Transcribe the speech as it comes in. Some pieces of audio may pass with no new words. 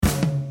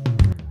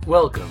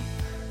Welcome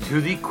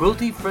to the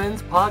Quilty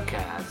Friends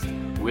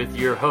podcast with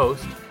your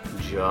host,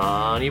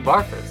 Johnny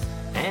Barfuss.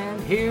 And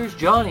here's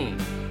Johnny.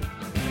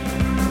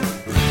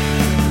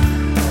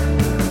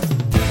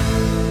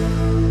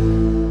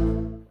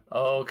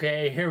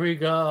 Okay, here we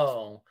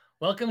go.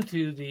 Welcome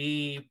to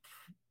the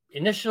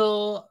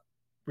initial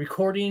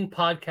recording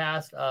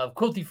podcast of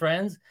Quilty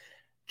Friends,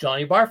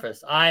 Johnny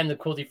Barfuss. I am the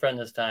Quilty Friend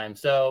this time.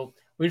 So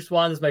we just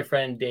wanted, this is my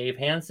friend Dave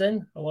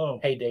Hansen.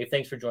 Hello. Hey, Dave,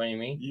 thanks for joining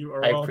me. You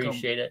are I welcome.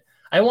 appreciate it.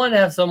 I want to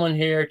have someone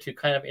here to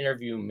kind of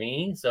interview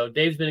me. So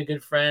Dave's been a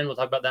good friend. We'll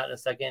talk about that in a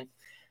second.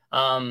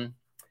 We're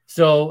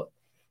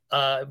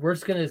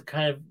just going to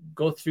kind of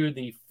go through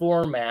the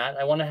format.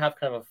 I want to have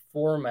kind of a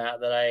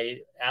format that I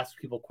ask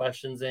people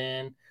questions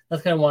in.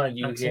 That's kind of wanted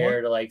you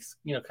here to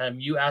kind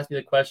of you ask me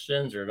the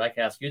questions or I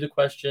can ask you the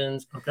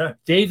questions. Okay.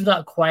 Dave's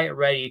not quite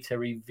ready to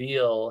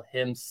reveal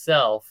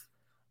himself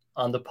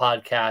on the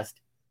podcast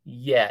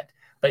yet,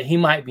 but he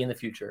might be in the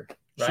future.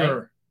 Right?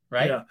 Sure.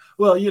 Right? Yeah.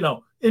 Well,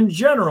 in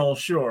general,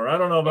 sure. I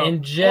don't know about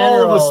in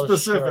general, all the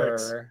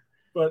specifics, sure.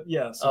 But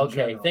yes.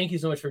 Okay. Thank you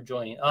so much for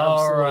joining. Absolutely.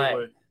 All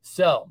right.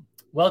 So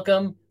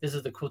welcome. This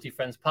is the Quilty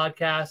Friends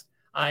podcast.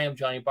 I am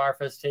Johnny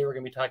Barfuss. Today we're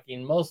going to be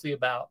talking mostly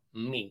about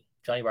me,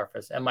 Johnny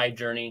Barfuss, and my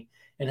journey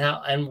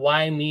and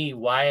why me?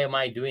 Why am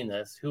I doing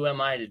this? Who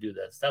am I to do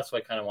this? That's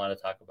what I kind of want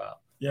to talk about.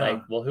 Yeah.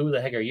 Who the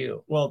heck are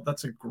you? Well,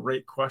 that's a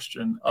great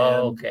question.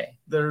 Oh, okay.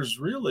 There's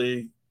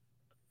really,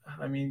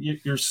 I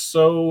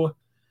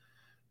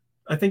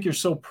think you're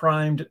so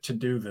primed to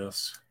do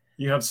this.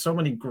 You have so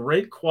many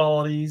great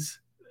qualities.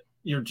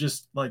 You're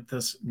just like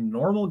this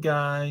normal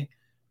guy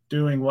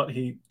doing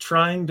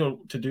trying to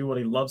do what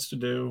he loves to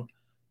do.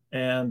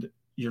 And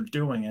you're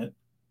doing it.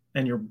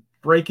 And you're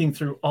breaking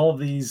through all of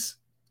these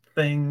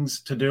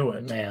things to do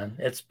it. Man,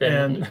 it's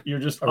been and you're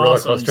just a roller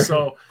awesome. coaster.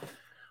 So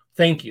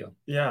thank you.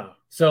 Yeah.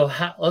 So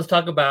let's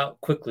talk about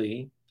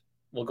quickly.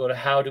 We'll go to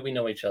how do we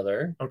know each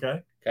other?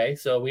 Okay.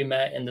 So we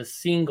met in the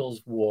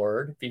singles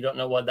ward. If you don't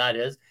know what that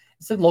is,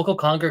 it's a local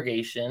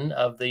congregation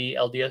of the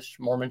LDS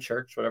Mormon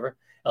Church, whatever,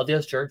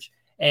 LDS Church.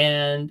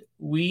 And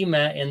we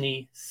met in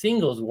the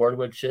singles ward,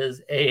 which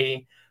is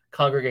a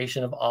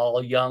congregation of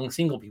all young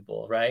single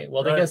people, right?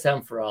 Well, they guess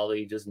I'm for all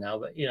ages now,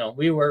 but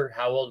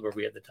how old were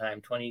we at the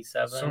time?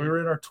 27. So we were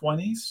in our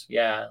 20s.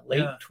 Yeah,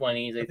 late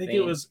 20s. I think it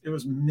was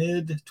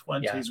mid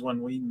 20s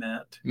when we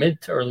met.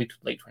 Mid to late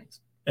 20s.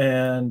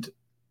 And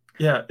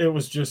yeah, it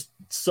was just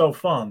so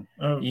fun.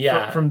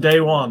 From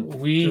day one,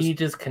 we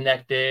just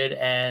connected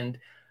and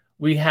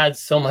we had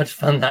so much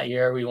fun that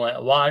year. We went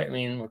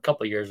a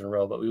couple of years in a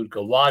row, but we would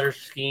go water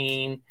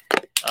skiing.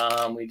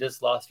 We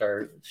just lost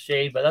our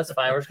shade, but that's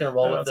fine. We're just gonna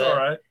roll with it. That's all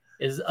right.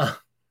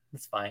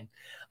 It's fine.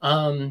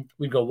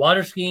 We'd go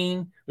water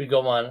skiing. We'd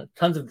go on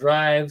tons of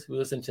drives. We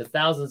listened to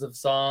thousands of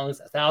songs,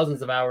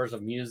 thousands of hours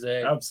of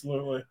music.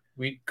 Absolutely.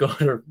 We'd go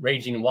to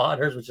Raging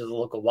Waters, which is a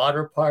local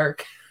water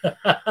park.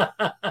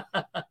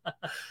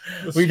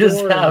 We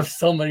just have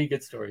so many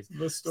good stories.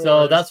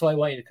 So that's why I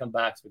want you to come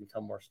back so we can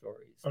tell more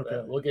stories. Okay.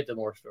 But we'll get to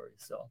more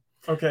stories.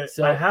 Okay.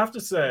 So I have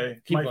to say,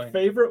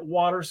 favorite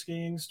water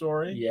skiing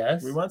story.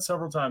 Yes. We went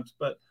several times,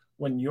 but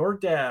when your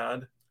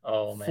dad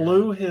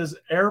flew his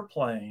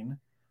airplane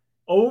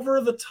over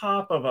the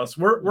top of us,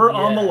 we're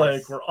on the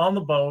lake, we're on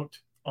the boat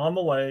on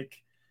the lake,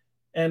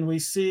 and we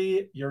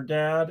see your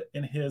dad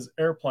in his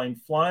airplane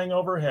flying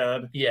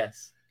overhead.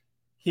 Yes.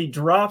 He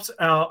drops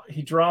a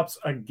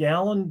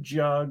gallon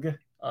jug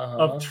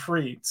of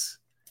treats.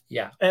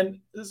 Yeah. And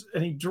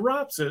he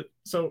drops it.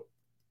 So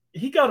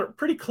he got it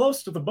pretty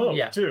close to the boat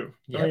too.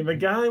 Yeah. I mean, the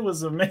guy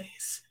was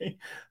amazing.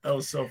 That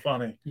was so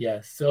funny.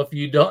 Yes. So if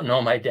you don't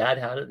know, my dad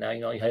had it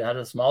now. He had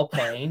a small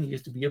plane. He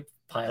used to be a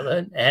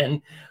pilot,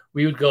 and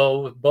we would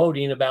go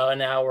boating about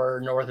an hour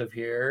north of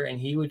here, and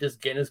he would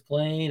just get in his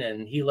plane,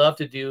 and he loved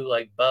to do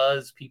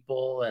buzz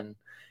people. And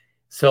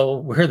so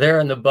we're there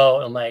in the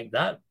boat. I'm like,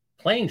 that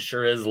plane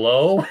sure is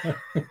low.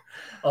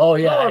 Oh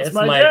yeah, it's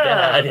my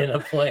dad in a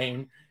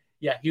plane.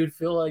 Yeah, he would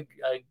fill a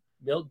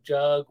milk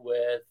jug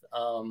with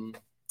all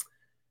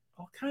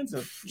kinds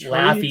of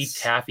Laffy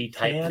Taffy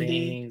type candy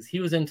things. He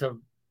was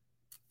into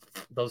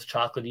those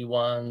chocolatey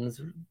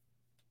ones,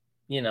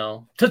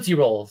 Tootsie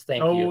Rolls.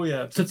 Thank you. Oh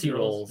yeah, Tootsie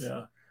Rolls.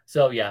 Yeah.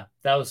 So yeah,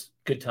 that was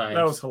good times.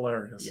 That was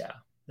hilarious. Yeah,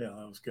 that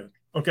was good.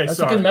 Okay, that's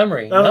a good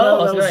memory.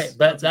 No, that's right.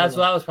 But that's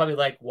what I was probably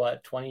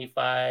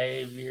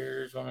 25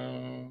 years.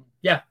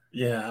 Yeah,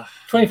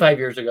 25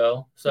 years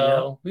ago.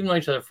 So we've known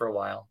each other for a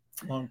while.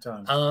 Long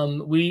time.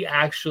 We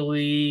were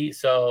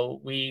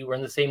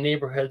in the same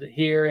neighborhood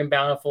here in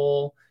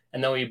Bountiful,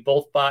 and then we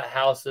both bought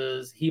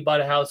houses. He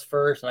bought a house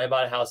first, and I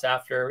bought a house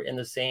after in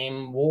the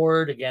same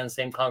ward, again,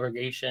 same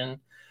congregation.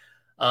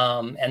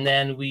 And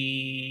then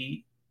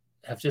we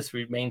have just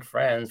remained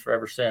friends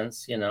forever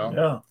since,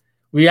 Yeah.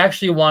 We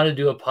actually wanted to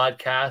do a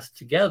podcast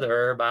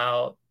together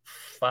about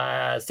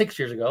 6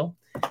 years ago,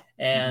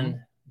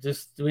 and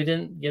we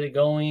didn't get it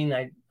going.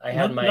 I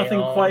had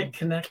nothing quite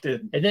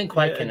connected. It didn't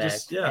quite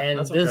connect.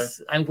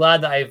 I'm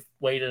glad that I've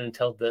waited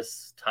until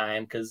this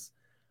time because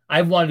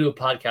I've wanted to do a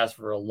podcast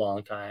for a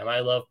long time. I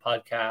love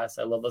podcasts.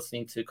 I love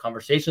listening to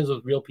conversations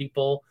with real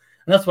people.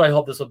 And that's what I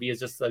hope this will be, is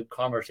just a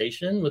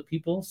conversation with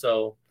people.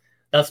 So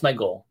that's my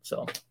goal.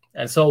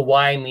 And so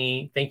why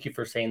me? Thank you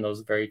for saying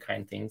those very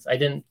kind things. I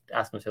didn't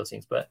ask much of those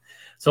things, but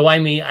so why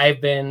me? I've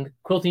been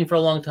quilting for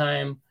a long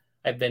time.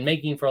 I've been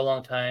making for a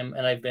long time,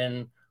 and I've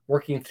been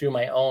working through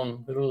my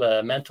own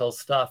little mental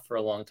stuff for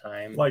a long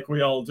time. Like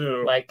we all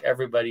do. Like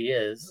everybody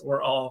is.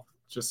 We're all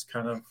just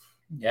kind of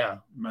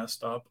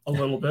messed up a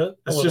little bit.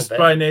 It's just bit.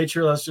 By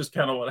nature. That's just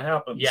kind of what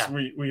happens. Yeah.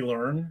 We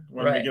learn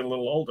when we get a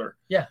little older.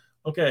 Yeah.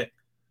 Okay.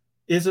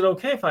 Is it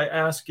okay if I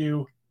ask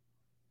you,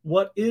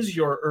 what is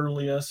your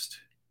earliest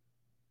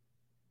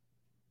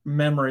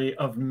memory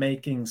of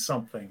making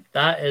something?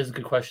 That is a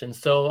good question.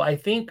 So I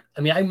grew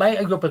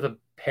up with a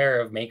pair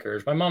of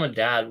makers. My mom and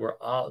dad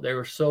they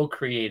were so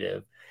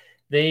creative.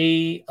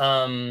 They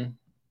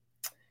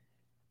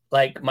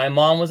like my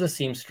mom was a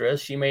seamstress.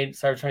 She made,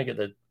 sorry, I'm trying to get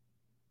the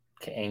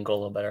angle a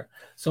little better.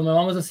 So my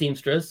mom was a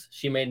seamstress.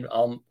 She made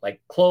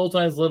like clothes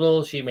when I was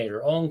little. She made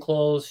her own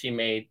clothes. She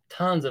made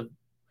tons of,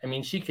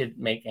 she could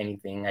make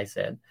anything. I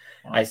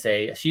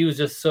say she was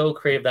just so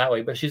creative that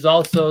way, but she's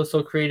also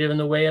so creative in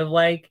the way of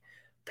like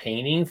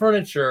painting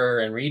furniture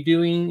and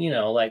redoing,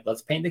 like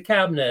let's paint the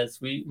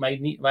cabinets.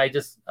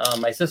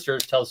 My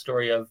sisters tell a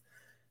story of,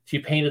 she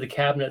painted the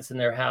cabinets in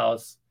their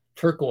house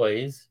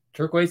turquoise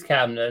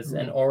cabinets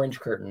and orange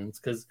curtains,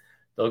 because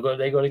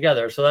they go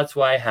together. So that's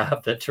why I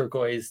have the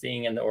turquoise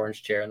thing and the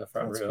orange chair in the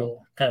front room.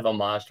 Cool. Kind of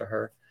homage to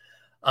her.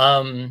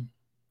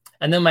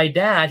 And then my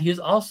dad, he was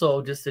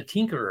also just a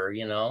tinkerer,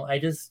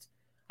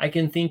 I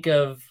can think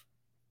of,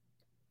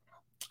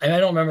 I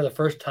don't remember the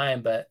first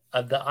time, but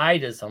the eye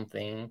did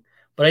something,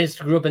 but I just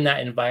grew up in that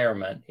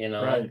environment,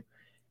 Right.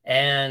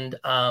 And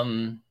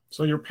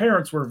so your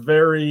parents were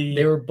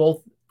they were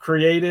both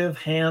creative,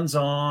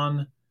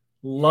 hands-on,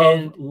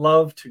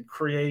 love to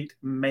create,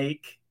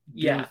 make,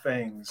 do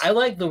things. I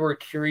like the word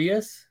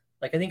curious.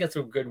 Like, I think that's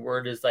a good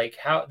word, is like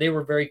how they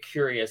were very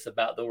curious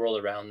about the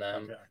world around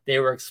them. Okay. They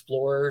were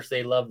explorers.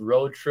 They loved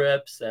road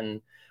trips,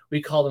 and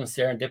we call them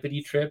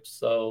serendipity trips.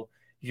 So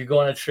you go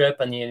on a trip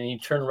and you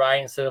turn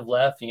right instead of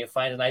left, and you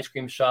find an ice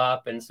cream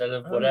shop instead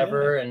of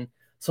whatever. And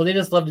so they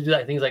just love to do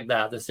that, things like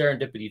that, the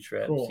serendipity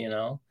trips,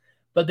 cool.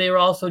 But they were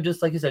also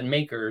just, like you said,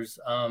 makers.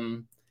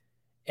 And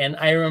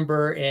I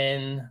remember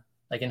in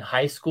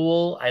high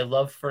school, I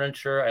loved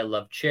furniture. I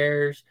loved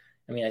chairs.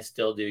 I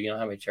still do. You know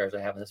how many chairs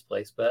I have in this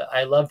place, but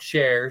I love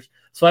chairs.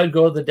 So I'd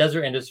go to the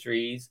Desert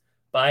Industries,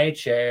 buy a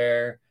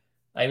chair.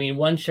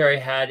 One chair I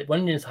had,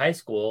 when in high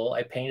school,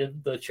 I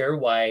painted the chair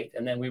white,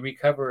 and then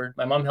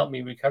my mom helped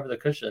me recover the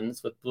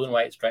cushions with blue and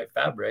white striped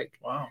fabric.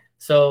 Wow.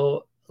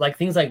 So like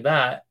things like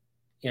that,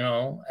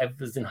 I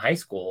was in high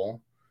school.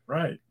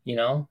 Right.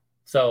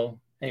 So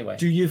anyway.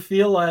 Do you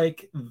feel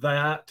like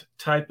that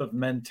type of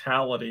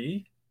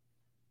mentality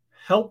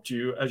helped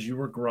you as you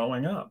were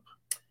growing up?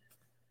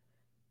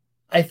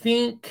 I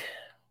think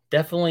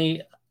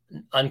definitely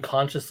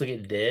unconsciously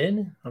it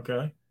did.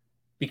 Okay.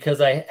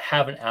 Because I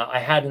had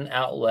an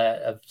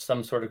outlet of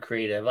some sort of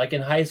creative. Like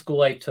in high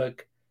school, I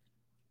took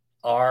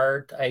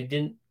art. I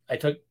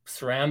took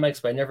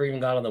ceramics, but I never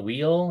even got on the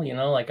wheel.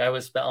 Like I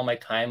was spent all my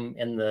time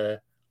in the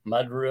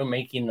mud room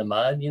making the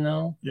mud.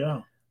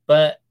 Yeah.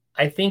 But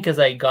I think as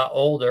I got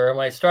older,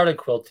 when I started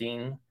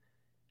quilting,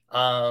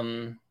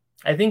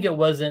 I think it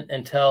wasn't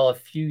until a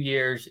few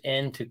years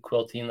into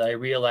quilting that I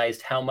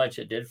realized how much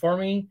it did for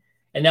me.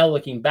 And now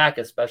looking back,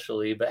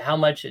 especially, but how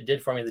much it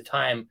did for me at the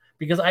time,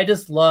 because I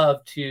just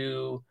love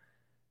to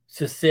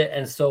sit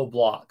and sew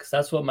blocks.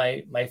 That's what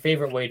my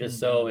favorite way to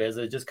sew is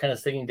just kind of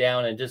sitting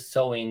down and just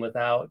sewing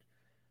without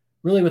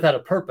a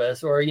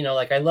purpose, or,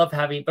 like I like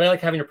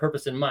having a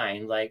purpose in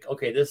mind. Like,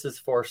 okay, this is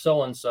for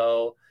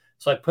so-and-so.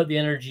 So I put the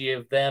energy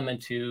of them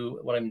into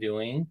what I'm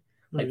doing,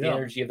 like the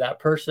energy of that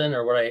person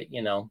or what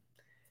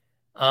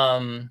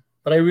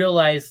but I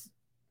realize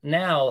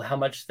now how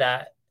much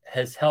that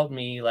has helped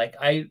me. Like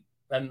I'm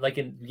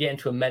get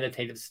into a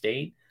meditative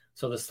state.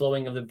 So the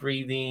slowing of the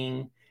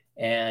breathing,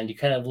 and you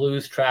kind of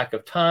lose track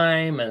of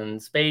time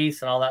and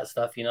space and all that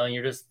stuff, and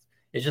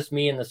it's just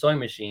me and the sewing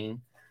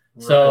machine.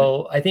 Right.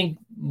 So I think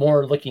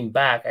more looking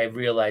back, I've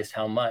realized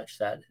how much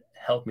that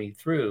helped me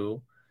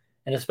through,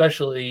 and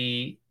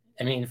especially,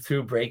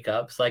 through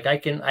breakups. Like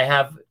I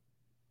have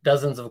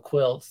dozens of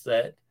quilts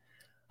that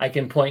I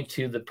can point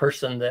to the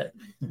person that,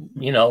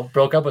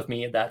 broke up with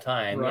me at that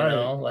time,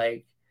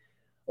 right.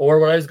 Or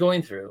what I was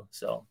going through.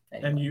 So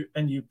anyway.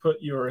 And you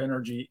put your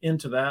energy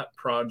into that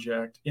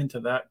project, into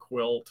that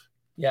quilt.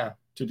 Yeah.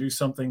 To do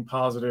something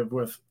positive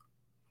with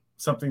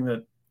something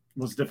that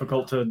was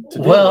difficult to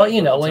do. Well,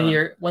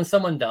 when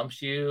someone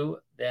dumps you,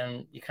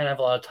 then you kind of have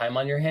a lot of time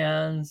on your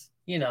hands,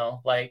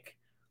 like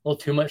a little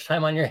too much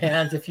time on your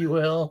hands, if you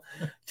will,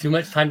 too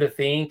much time to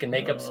think and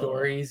make up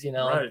stories,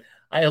 Right.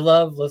 I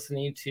love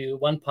listening to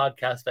one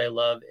podcast. I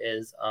love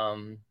is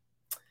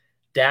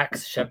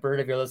Dax Shepard.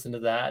 Have you ever listened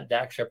to that?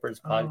 Dax Shepard's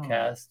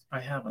podcast. I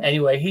haven't.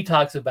 Anyway, he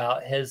talks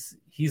about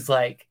he's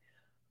like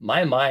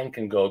my mind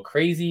can go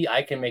crazy.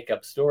 I can make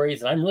up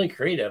stories, and I'm really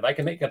creative. I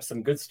can make up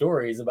some good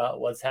stories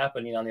about what's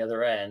happening on the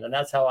other end. And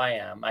that's how I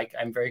am.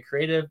 I'm very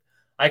creative.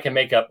 I can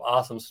make up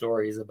awesome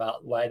stories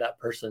about why that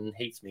person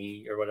hates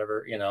me or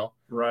whatever, you know,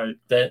 Right.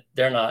 that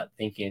they're not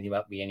thinking anything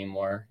about me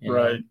anymore. You know?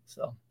 Right.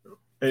 So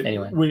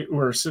anyway,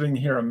 we're sitting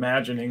here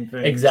imagining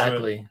things.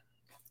 Exactly.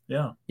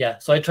 Yeah.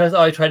 So I try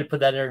to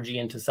put that energy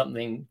into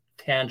something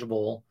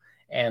tangible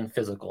and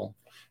physical.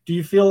 Do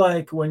you feel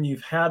like when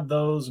you've had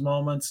those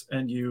moments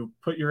and you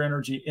put your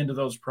energy into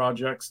those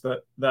projects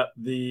that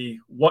the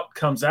what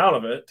comes out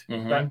of it,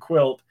 that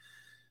quilt,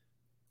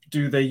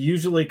 do they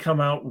usually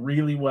come out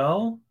really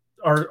well?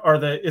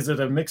 Is it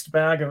a mixed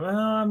bag of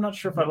I'm not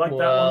sure if I like that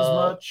one as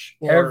much,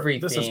 or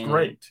this is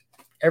great?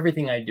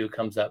 Everything I do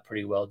comes out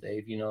pretty well,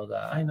 Dave. You know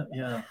that. I know.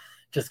 Yeah.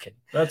 Just kidding.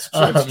 That's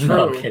true.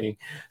 No, I'm kidding.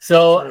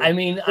 So true. I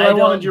mean, well, I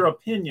wanted your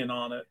opinion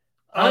on it.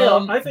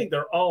 I think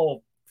they're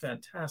all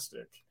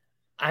fantastic.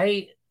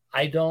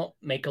 I don't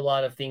make a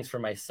lot of things for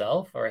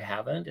myself, or I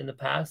haven't in the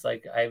past.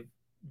 Like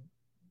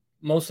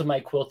most of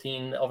my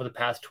quilting over the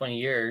past 20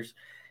 years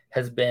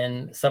has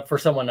been for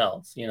someone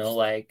else, you know,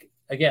 like,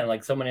 again,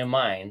 like someone in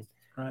mind.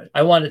 Right.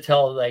 I wanted to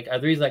tell, like, the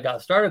reason I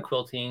got started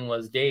quilting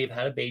was Dave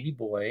had a baby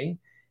boy,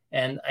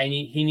 and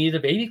he needed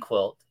a baby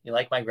quilt. You know,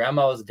 like, my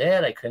grandma was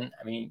dead. I couldn't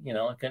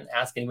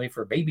ask anybody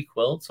for a baby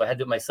quilt, so I had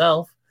to do it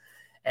myself.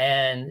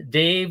 And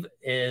Dave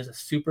is a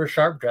super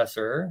sharp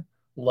dresser,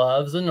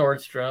 loves a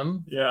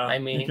Nordstrom. Yeah, I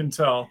mean, you can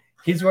tell.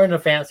 He's wearing a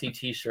fancy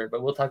t-shirt,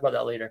 but we'll talk about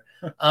that later.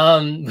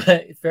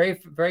 But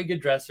very, very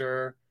good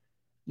dresser.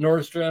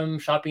 Nordstrom,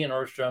 shopping at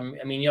Nordstrom.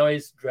 I mean, you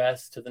always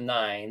dress to the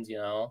nines, you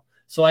know.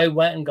 So I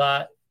went and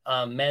got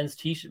men's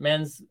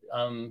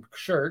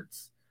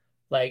shirts,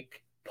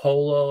 like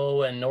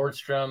polo and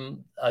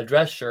Nordstrom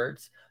dress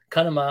shirts,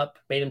 cut them up,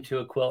 made them to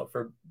a quilt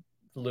for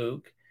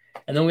Luke.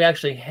 And then we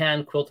actually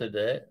hand quilted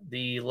it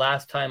the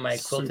last time I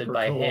quilted super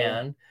by cool.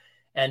 hand,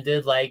 and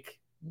did, like,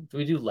 do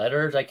we do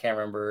letters? I can't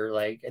remember.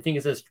 Like, I think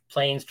it says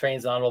planes,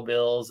 trains,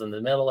 automobiles, and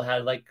the middle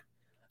had, like,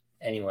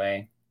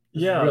 anyway.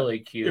 Yeah, really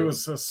cute. It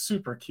was a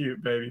super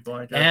cute baby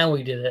blanket. And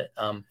we did it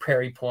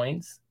prairie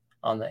points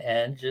on the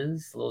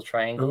edges, little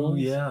triangles. Oh,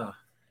 yeah.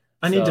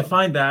 I need to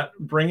find that,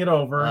 bring it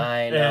over.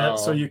 I know.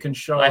 So you can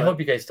show it. I hope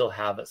you guys still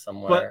have it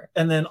somewhere.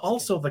 And then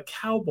also the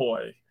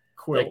cowboy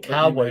quilt. The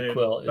cowboy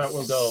quilt that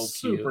was so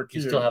super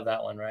cute. You still have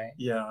that one, right?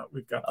 Yeah,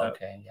 we've got that.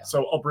 Okay, yeah.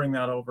 So I'll bring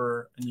that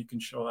over and you can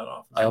show that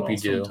off. I hope you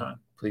do. Sometime.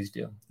 Please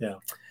do. Yeah.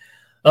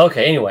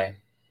 Okay, anyway.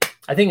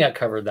 I think I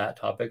covered that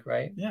topic,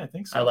 right? Yeah, I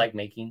think so. I like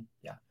making.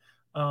 Yeah.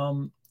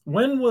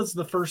 When was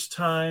the first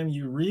time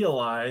you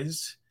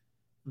realized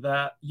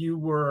that you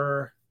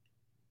were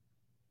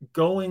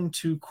going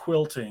to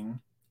quilting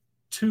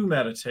to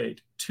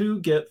meditate, to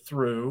get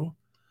through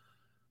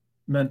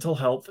mental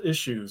health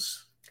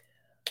issues?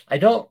 I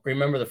don't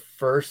remember the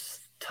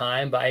first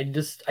time, but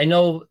I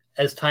know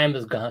as time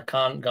has gone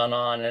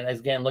on, and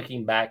again,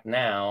 looking back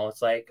now,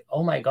 it's like,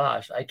 oh my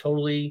gosh,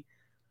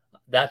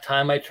 that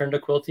time I turned to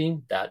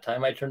quilting. I kind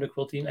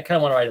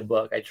of want to write a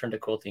book. I turned to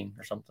quilting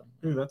or something.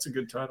 Ooh, that's a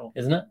good title.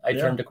 Isn't it? I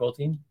turned to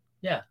quilting.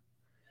 Yeah.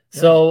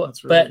 So,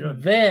 that's really but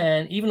good.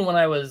 Then even when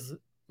I was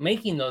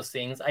making those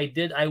things, I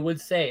would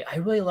say, I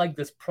really like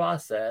this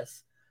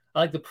process. I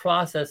like the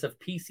process of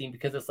piecing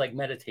because it's like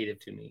meditative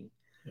to me.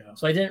 Yeah.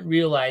 So I didn't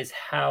realize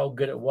how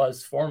good it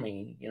was for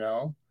me, you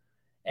know,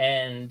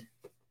 and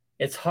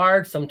it's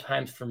hard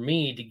sometimes for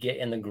me to get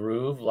in the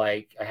groove.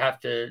 Like, I have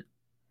to,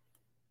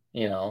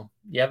 you know,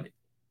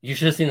 you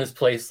should have seen this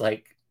place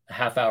like a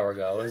half hour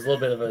ago. It was a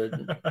little bit of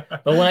a,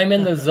 but when I'm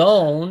in the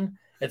zone,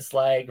 it's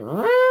like,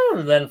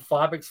 then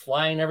fabric's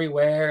flying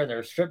everywhere, and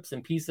there's strips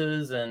and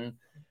pieces, and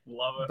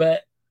love it.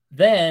 But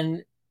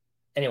then,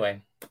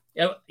 anyway,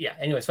 so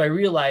I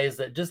realized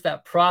that just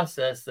that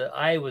process that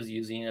I was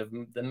using of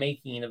the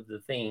making of the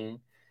thing,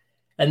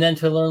 and then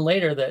to learn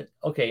later that,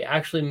 okay,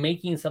 actually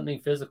making something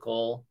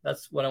physical,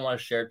 that's what I want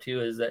to share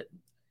too, is that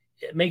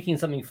making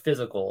something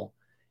physical,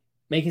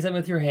 making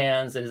something with your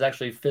hands that is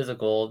actually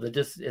physical, that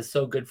just is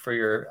so good for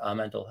your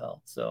mental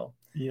health. So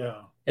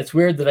yeah, it's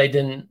weird that I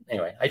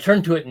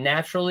turned to it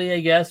naturally, I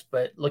guess,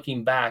 but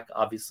looking back,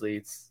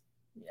 obviously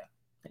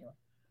anyway.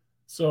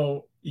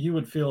 So you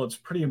would feel it's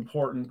pretty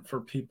important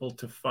for people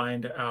to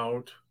find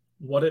out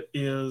what it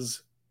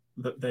is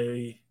that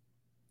they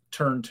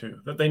turn to,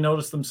 that they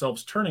notice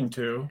themselves turning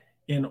to,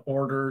 in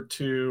order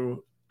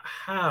to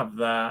have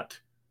that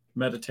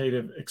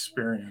meditative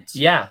experience.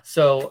 Yeah.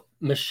 So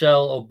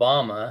Michelle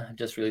Obama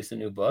just released a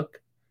new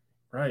book.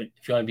 Right.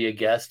 If you want to be a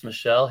guest,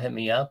 Michelle, hit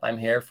me up. I'm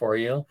here for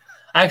you.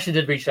 I actually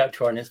did reach out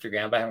to her on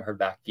Instagram, but I haven't heard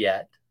back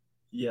yet.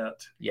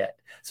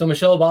 So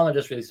Michelle Obama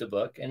just released a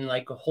book, and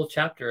like a whole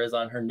chapter is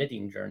on her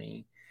knitting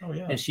journey. Oh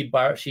yeah. And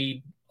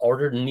she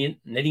ordered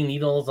knitting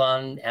needles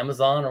on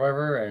Amazon or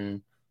whatever.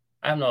 And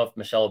I don't know if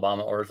Michelle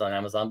Obama orders on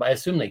Amazon, but I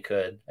assume they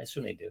could. I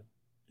assume they do.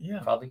 Yeah.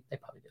 They probably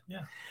do.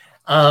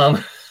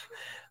 Yeah.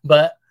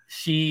 But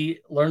she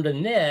learned to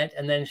knit,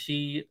 and then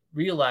she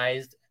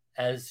realized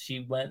as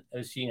she's going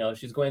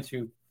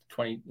through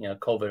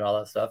COVID, all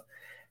that stuff,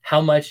 how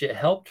much it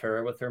helped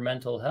her with her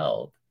mental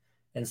health.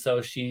 And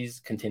so she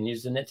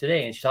continues to knit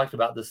today. And she talked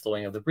about the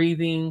slowing of the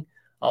breathing,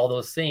 all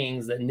those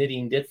things that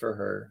knitting did for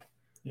her.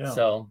 Yeah.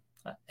 So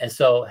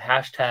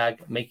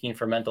hashtag making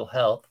for mental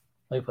health.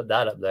 Let me put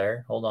that up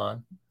there. Hold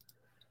on.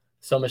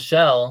 So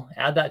Michelle,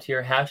 add that to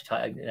your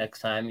hashtag next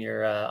time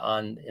you're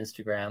on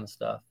Instagram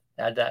stuff.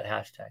 Add that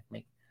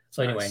hashtag.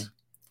 So anyway, nice.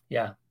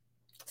 Yeah.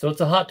 So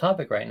it's a hot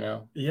topic right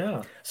now.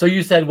 Yeah. So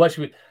you said, what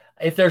should we,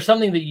 if there's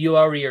something that you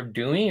already are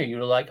doing or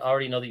you like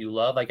already know that you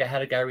love, like I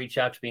had a guy reach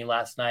out to me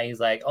last night. He's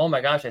like, oh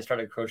my gosh, I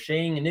started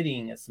crocheting and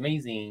knitting. It's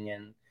amazing.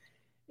 And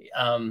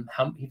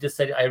he just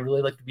said, I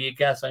really like to be a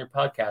guest on your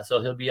podcast.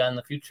 So he'll be on in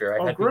the future.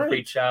 I've had people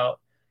reach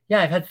out.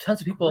 Yeah, I've had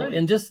tons of people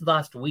in just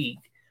last week.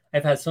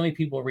 I've had so many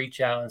people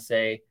reach out and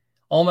say,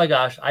 oh my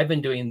gosh, I've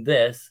been doing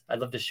this. I'd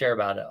love to share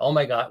about it. Oh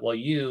my God. Well,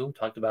 you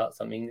talked about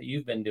something that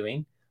you've been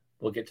doing.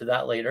 We'll get to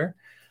that later.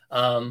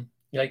 You're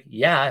like,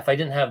 yeah, if I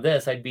didn't have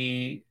this, I'd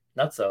be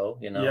nutso,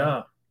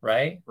 Yeah.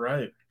 Right.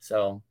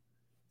 So,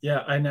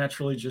 yeah, I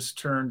naturally just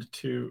turned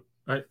to,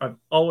 I've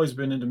always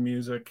been into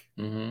music.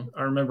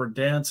 I remember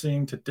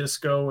dancing to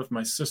disco with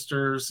my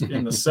sisters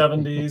in the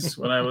 70s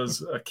when I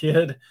was a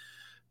kid.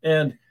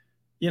 And,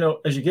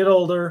 as you get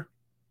older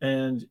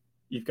and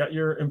you've got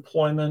your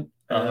employment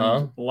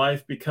and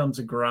life becomes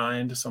a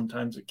grind,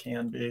 sometimes it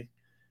can be.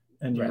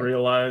 And you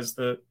realize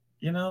that,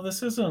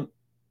 this isn't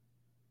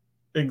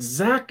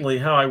exactly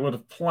how I would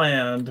have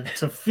planned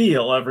to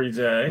feel every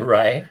day.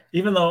 Right.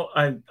 Even though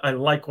I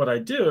like what I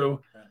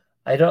do.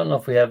 I don't know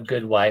if we have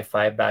good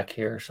Wi-Fi back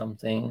here or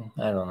something.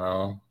 I don't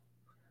know.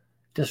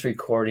 Just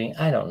recording.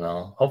 I don't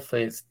know.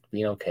 Hopefully it's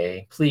being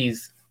okay.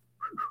 Please,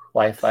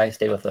 Wi-Fi,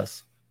 stay with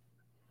us.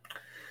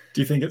 Do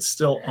you think it's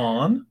still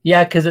on?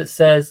 Yeah, because it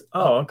says,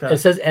 okay. It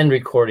says end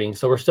recording.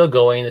 So we're still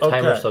going. The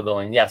timer's still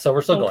going. Yeah, so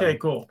we're still going. Okay,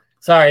 cool.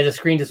 Sorry, the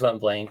screen just went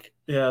blank.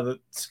 Yeah, the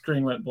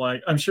screen went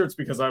blank. I'm sure it's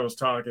because I was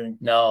talking.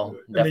 No,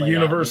 and the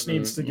universe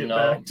needs to get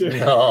back to.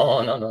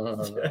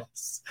 No.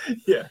 Yes.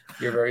 Yeah.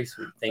 You're very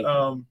sweet. Thank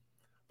you.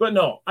 But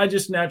no, I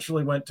just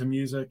naturally went to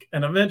music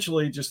and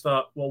eventually just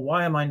thought, well,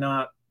 why am I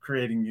not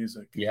creating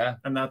music? Yeah.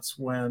 And that's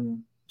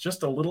when,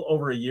 just a little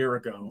over a year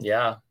ago,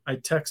 I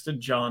texted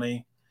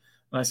Johnny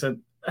and I said,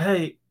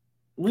 hey,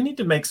 we need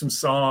to make some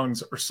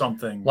songs or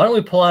something. Why don't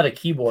we pull out a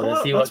keyboard and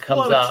see what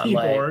comes out?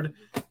 Keyboard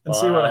and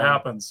see what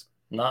happens.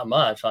 Not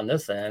much on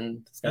this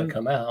end. It's going to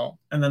come out.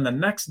 And then the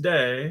next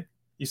day,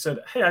 you said,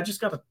 hey, I just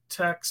got a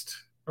text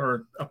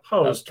or a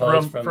post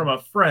from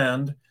a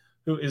friend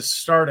who is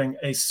starting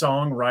a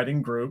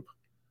songwriting group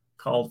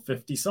called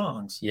 50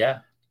 Songs. Yeah.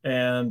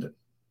 And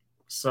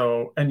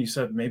you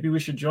said, maybe we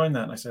should join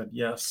that. And I said,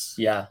 yes.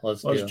 Yeah,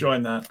 let's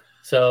join that.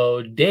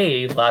 So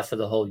Dave lasted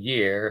the whole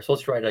year.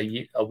 Supposed to write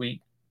a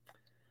week.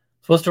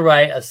 Supposed to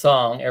write a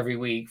song every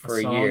week for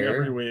a year.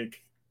 Every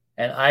week.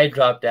 And I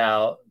dropped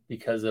out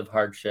because of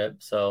hardship.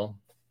 So.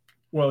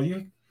 Well,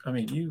 you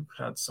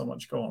had so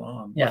much going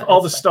on. Yeah. With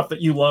all the stuff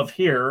that you love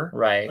here.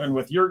 Right. And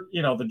with your,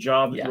 the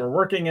job that you were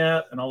working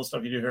at and all the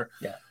stuff you do here.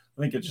 Yeah.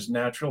 I think it just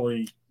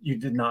naturally, you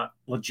did not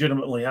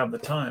legitimately have the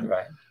time.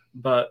 Right.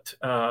 But,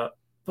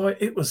 boy,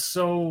 it was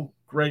so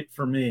great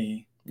for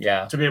me.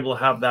 Yeah. To be able to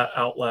have that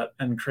outlet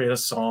and create a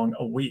song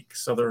a week.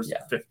 So there's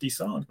 50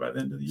 songs by the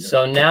end of the year.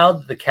 So now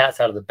the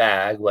cat's out of the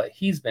bag, what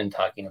he's been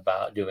talking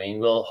about doing,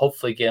 we'll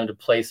hopefully get him to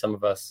play some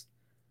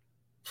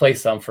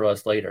for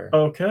us later.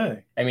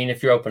 Okay. I mean,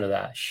 if you're open to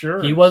that.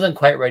 Sure. He wasn't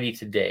quite ready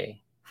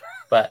today,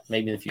 but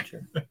maybe in the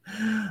future.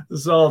 This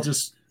is all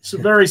just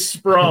very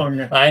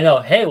sprung. I know.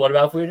 Hey, what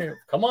about if we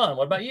come on?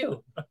 What about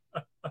you?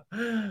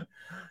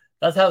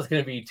 That's how it's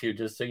going to be too.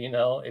 Just so you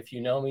know, if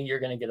you know me, you're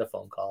going to get a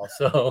phone call.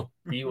 So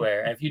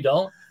beware. And if you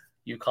don't,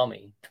 you call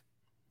me.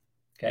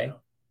 Okay.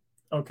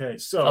 Yeah. Okay.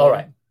 So. All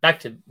right.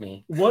 Back to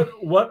me.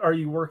 What are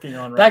you working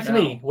on right now? Back to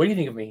me. What do you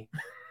think of me?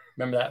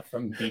 Remember that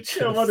from Beaches?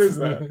 Yeah. What is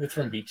that? It's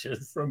from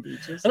Beaches. From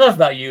Beaches. Enough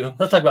about you.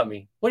 Let's talk about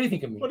me. What do you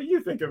think of me? What do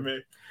you think of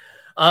me?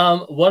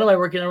 What am I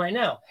working on right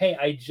now? Hey,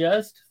 I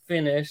just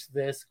finished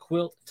this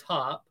quilt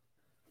top.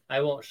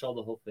 I won't show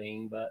the whole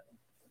thing, but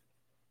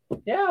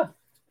yeah.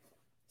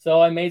 So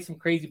I made some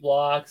crazy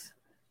blocks.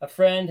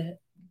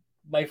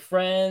 My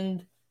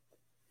friend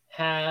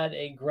had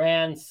a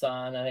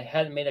grandson, and I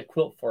hadn't made a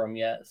quilt for him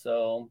yet.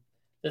 So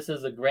this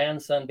is a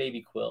grandson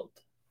baby quilt.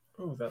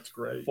 Oh, that's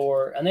great.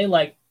 And they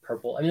like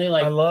purple. I mean,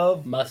 I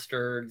love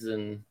mustards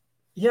and.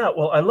 Yeah,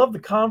 well, I love the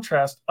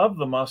contrast of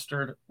the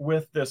mustard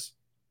with this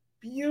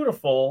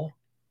beautiful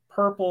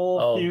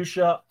purple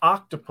fuchsia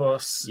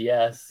octopus.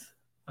 Yes.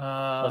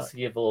 Let's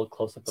give a little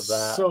close up of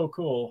that. So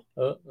cool.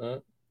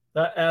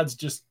 That adds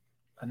just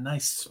a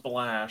nice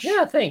splash.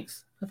 Yeah,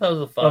 thanks. I thought it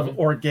was fun. Of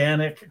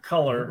organic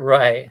color.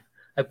 Right.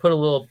 I put a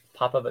little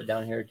pop of it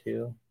down here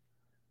too.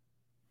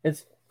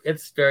 It's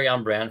very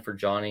on brand for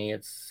Johnny.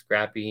 It's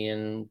scrappy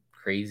and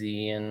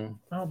crazy and.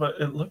 Oh, but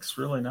it looks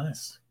really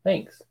nice.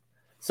 Thanks.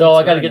 So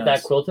I got to get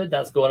that quilted.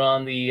 That's going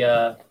on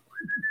the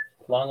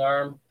long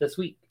arm this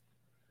week.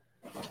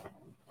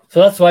 So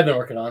that's what I've been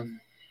working on.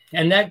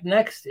 And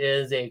next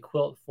is a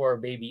quilt for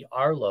baby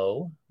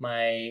Arlo.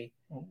 I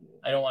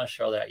don't want to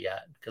show that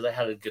yet because I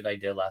had a good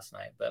idea last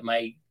night. But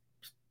my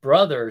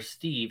brother,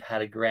 Steve,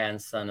 had a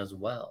grandson as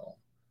well.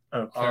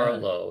 Okay.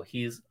 Arlo.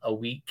 He's a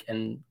week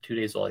and 2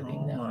 days old, I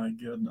think, now. Oh, my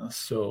goodness.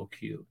 So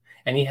cute.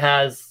 And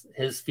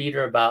his feet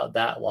are about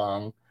that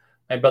long.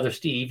 My brother,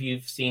 Steve,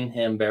 you've seen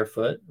him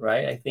barefoot,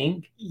 right? I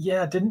think.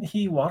 Yeah. Didn't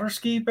he water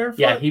ski barefoot?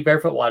 Yeah, he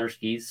barefoot water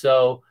skis.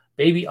 So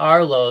baby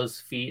Arlo's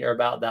feet are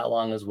about that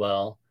long as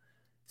well.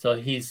 So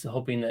he's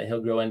hoping that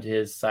he'll grow into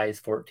his size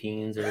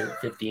 14s or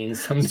 15s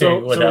someday.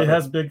 So he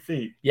has big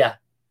feet. Yeah,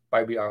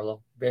 Barbie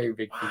Arlo, very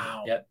big feet.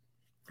 Wow. Yep,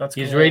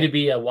 he's cool. Ready to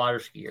be a water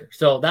skier.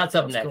 So that's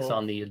up next cool.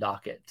 on the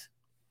docket.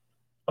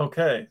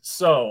 Okay,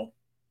 so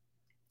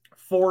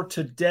for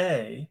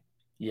today,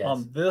 yes,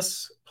 on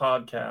this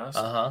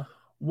podcast,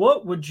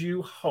 what would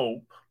you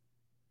hope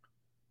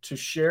to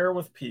share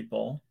with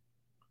people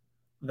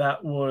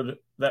that would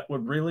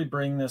really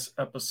bring this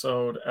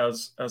episode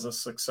as a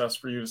success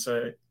for you to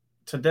say,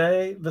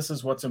 today, this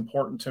is what's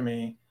important to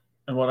me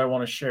and what I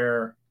want to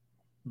share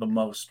the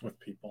most with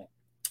people?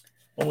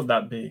 What would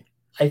that be?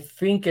 I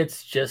think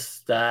it's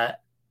just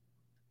that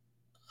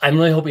I'm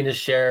really hoping to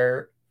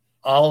share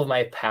all of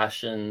my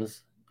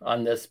passions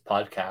on this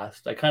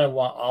podcast. I kind of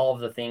want all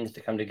of the things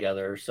to come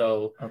together.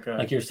 So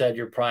like you said,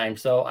 you're primed.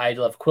 So I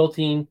love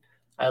quilting.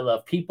 I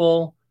love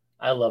people.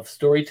 I love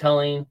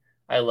storytelling.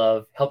 I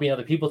love helping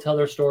other people tell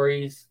their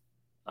stories.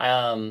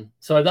 So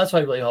that's what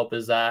I really hope,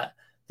 is that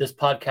this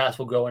podcast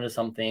will grow into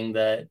something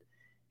that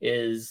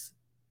is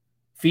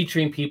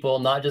featuring people,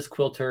 not just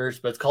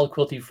quilters, but it's called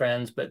Quilty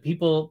Friends, but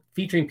people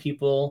featuring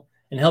people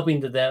and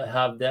helping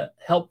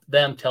help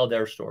them tell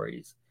their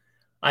stories.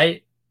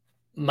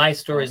 My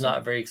story is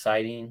not very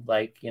exciting,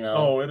 like,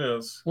 Oh, it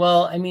is.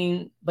 Well, I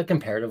mean, but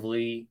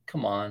comparatively,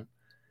 come on.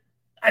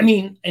 I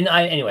mean,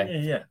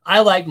 anyway, yeah. I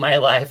like my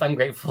life. I'm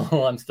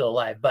grateful I'm still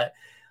alive, but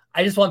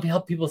I just want to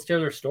help people share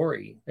their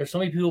story. There's so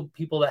many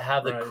people that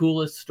have the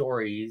coolest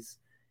stories,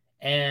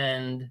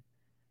 and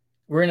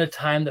we're in a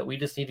time that we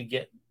just need to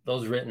get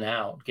those written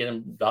out, get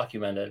them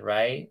documented,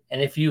 right?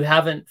 And if you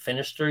haven't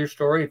finished your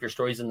story, if your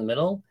story's in the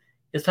middle,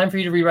 it's time for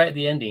you to rewrite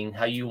the ending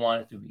how you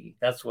want it to be.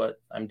 That's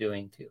what I'm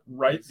doing too.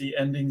 Write the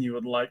ending you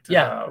would like to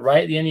have.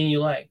 Write the ending you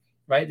like.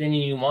 Write the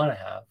ending you want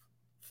to have.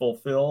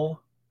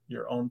 Fulfill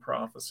your own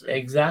prophecy.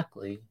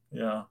 Exactly.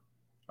 Yeah.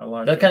 I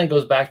like that. Kind of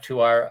goes back to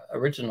our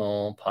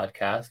original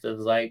podcast, is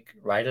like,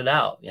 write it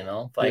out,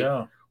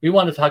 Like we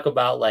want to talk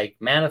about like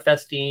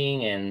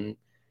manifesting and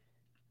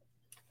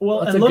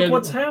and look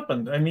what's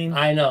happened. I mean,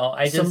 I know.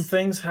 Some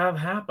things have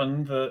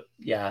happened that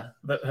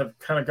have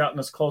kind of gotten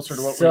us closer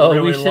to what we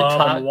really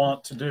love and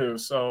want to do.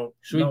 So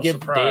should we give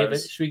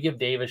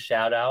Dave a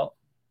shout out?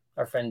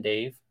 Our friend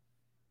Dave,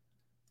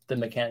 the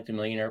Mechanic to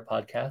Millionaire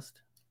podcast.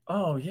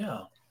 Oh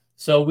yeah.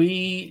 So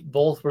we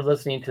both were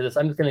listening to this.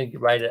 I'm just going to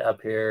write it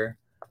up here.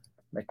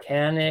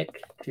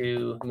 Mechanic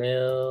to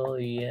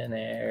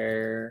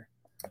Millionaire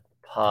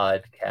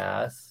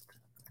podcast.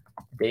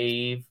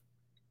 Dave.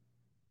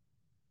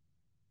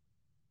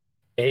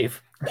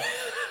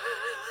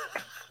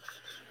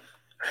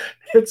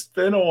 It's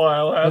been a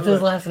while. What's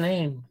his last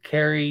name?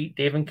 Carrie.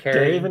 Dave and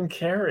Carrie. Dave and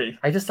Carrie.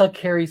 I just saw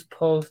Carrie's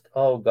post.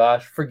 Oh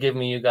gosh, forgive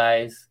me, you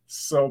guys.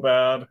 So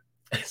bad.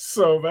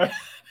 So bad.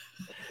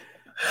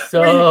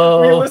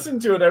 So we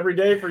listened to it every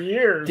day for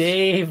years.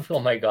 Dave. Oh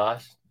my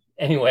gosh.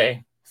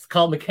 Anyway, it's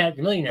called Mechanic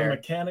to Millionaire. The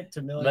Mechanic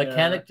to Millionaire.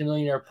 Mechanic to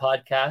Millionaire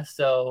podcast.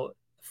 So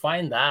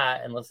find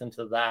that and listen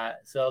to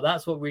that. So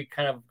that's what we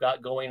kind of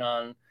got going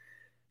on.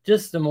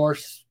 Just a more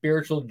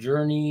spiritual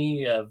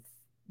journey of,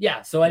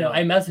 So I know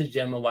I messaged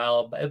him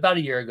about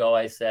a year ago.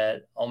 I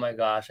said, oh my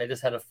gosh, I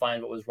just had to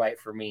find what was right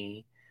for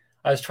me.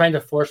 I was trying to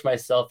force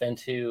myself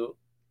into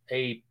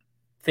a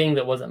thing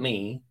that wasn't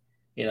me,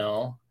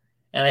 and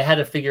I had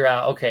to figure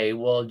out, okay,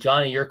 well,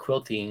 Johnny, you're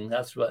quilting.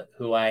 That's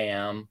who I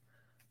am.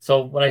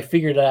 So when I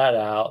figured that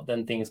out,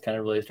 then things kind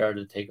of really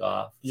started to take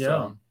off. Yeah.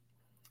 So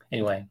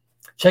anyway,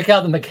 check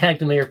out the Mechanic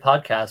to Millionaire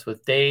podcast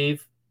with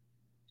Dave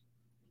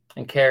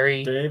and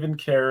Carrie. Dave and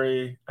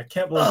Carrie. I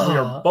can't believe we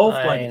are both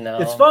blanking.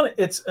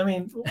 It's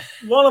funny.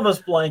 One of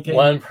us blanking.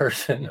 One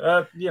person.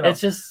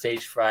 It's just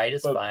stage fright.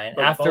 It's fine.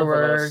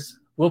 Afterwards,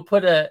 we'll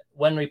put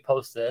when we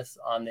post this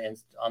on the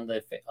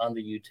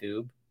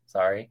YouTube.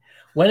 Sorry.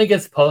 When it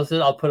gets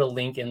posted, I'll put a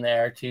link in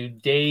there to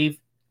Dave.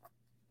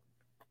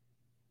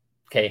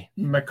 Okay.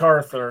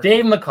 MacArthur.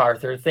 Dave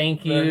MacArthur.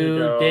 Thank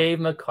you, Dave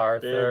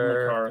MacArthur.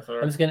 Dave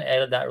MacArthur. I'm just going to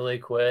edit that really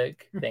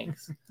quick.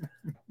 Thanks.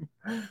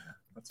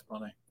 That's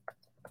funny.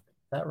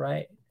 Is that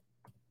right?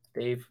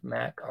 Dave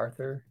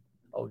MacArthur?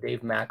 Oh,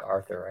 Dave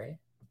MacArthur, right?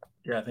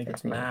 Yeah, I think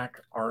it's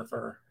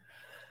MacArthur.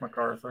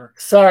 MacArthur.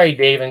 Sorry,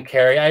 Dave and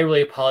Carrie. I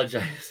really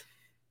apologize.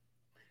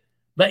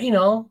 But,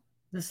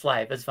 this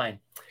life is fine.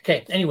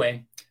 Okay,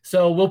 anyway.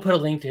 So we'll put a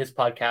link to his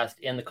podcast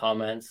in the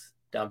comments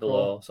down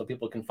below so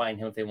people can find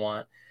him if they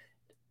want.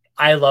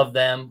 I love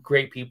them.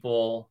 Great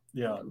people.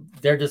 Yeah.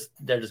 They're just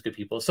good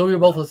people. So we were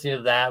both listening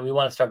to that. We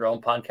want to start our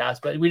own podcast,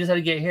 but we just had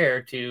to get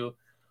here to,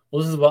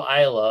 this is what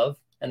I love.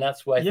 And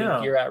that's what I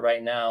think you're at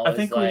right now. I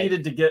think we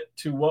needed to get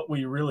to what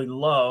we really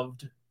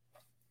loved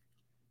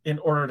in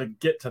order to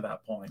get to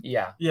that point.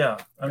 Yeah. Yeah.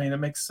 I mean, it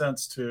makes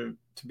sense to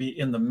to be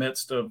in the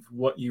midst of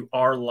what you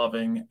are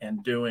loving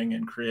and doing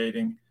and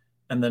creating,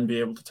 and then be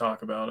able to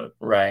talk about it.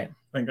 Right.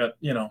 I think that,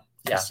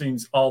 it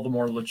seems all the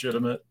more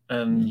legitimate,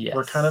 and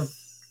we're kind of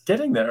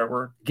getting there.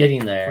 We're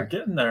getting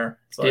there.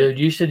 It's dude,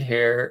 you should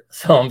hear.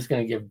 So I'm just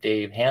going to give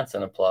Dave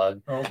Hansen a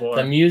plug. Oh boy.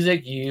 The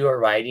music you are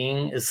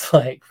writing is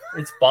like,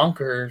 it's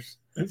bonkers.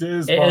 It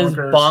is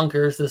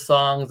bonkers. The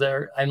songs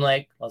I'm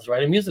like, let's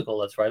write a musical.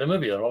 Let's write a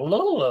movie.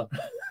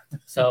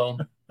 So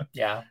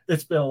yeah.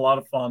 It's been a lot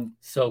of fun.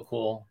 So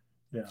cool.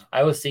 Yeah.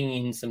 I was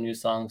singing some new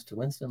songs to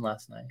Winston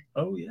last night.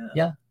 Oh yeah.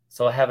 Yeah.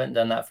 So I haven't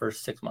done that for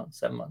 6 months,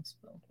 7 months.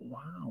 So.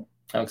 Wow.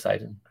 I'm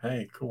excited.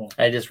 Hey, cool.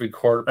 I just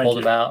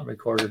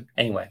recorded.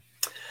 Anyway.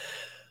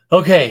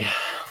 Okay.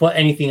 Well,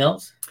 anything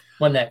else?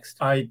 What next?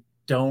 I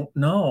don't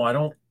know. I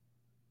don't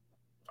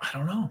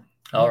know.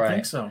 All right. I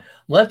think so.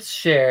 Let's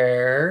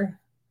share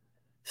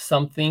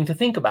something to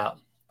think about.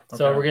 Okay.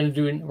 So we're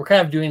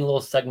kind of doing little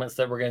segments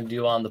that we're going to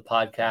do on the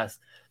podcast.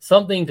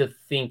 Something to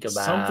think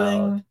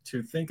about.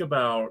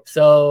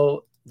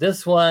 So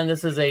this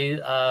is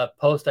a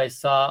post I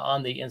saw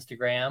on the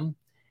Instagram,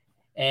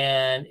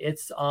 and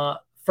it's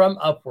from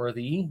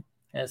Upworthy.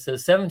 And it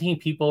says 17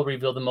 people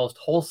reveal the most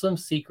wholesome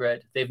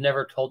secret they've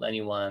never told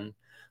anyone.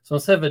 So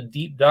instead of a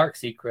deep, dark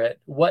secret,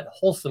 what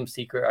wholesome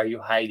secret are you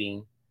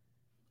hiding?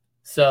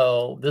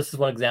 So this is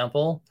one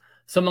example.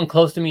 Someone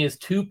close to me is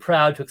too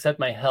proud to accept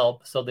my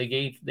help, so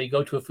they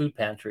go to a food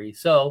pantry.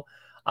 So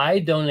I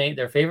donate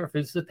their favorite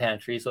foods to the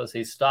pantry, so it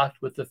stays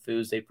stocked with the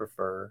foods they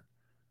prefer.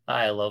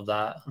 I love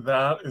that.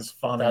 That is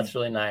funny. That's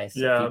really nice.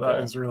 Yeah,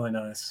 that is really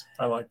nice.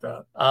 I like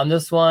that.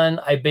 This one,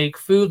 I bake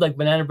food like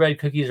banana bread,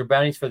 cookies, or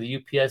brownies for the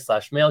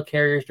UPS/mail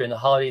carriers during the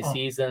holiday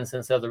season,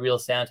 since they're the real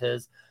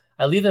Santas.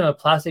 I leave them in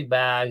plastic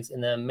bags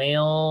in the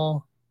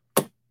mail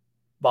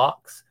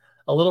box.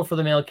 A little for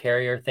the mail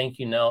carrier, thank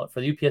you note.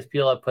 For the UPS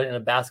people, I put in a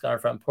basket on our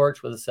front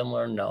porch with a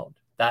similar note.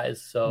 That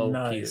is so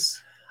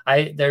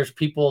cute. There's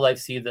people I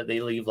see that they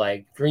leave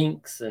like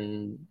drinks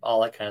and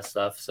all that kind of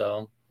stuff.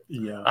 So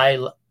yeah,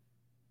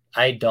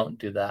 I don't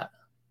do that.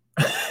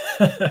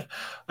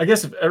 I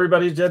guess if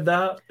everybody did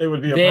that, it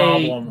would be a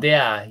problem.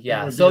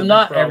 Yeah. So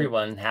not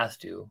everyone has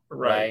to,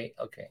 right?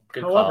 Okay.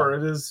 Good However,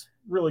 call. It is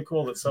really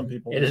cool that some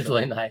people. It is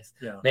really nice.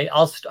 Yeah.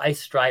 I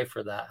strive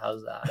for that.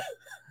 How's that?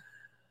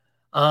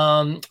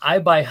 I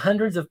buy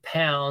hundreds of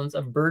pounds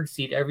of bird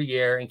seed every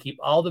year and keep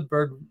all the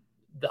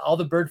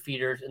bird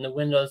feeders in the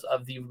windows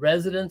of the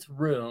residents'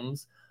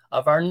 rooms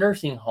of our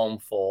nursing home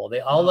full. They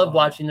all love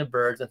watching the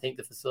birds and think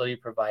the facility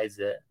provides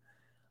it.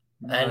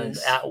 Nice. And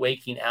at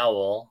Waking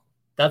Owl,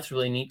 that's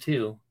really neat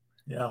too.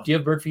 Yeah. Do you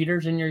have bird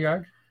feeders in your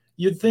yard?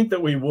 You'd think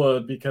that we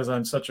would, because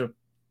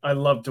I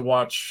love to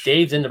watch.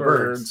 Dave's into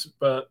birds,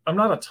 but I'm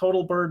not a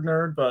total bird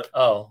nerd. But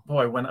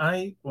boy, when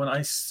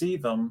I see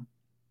them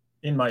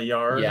in my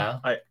yard,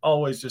 I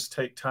always just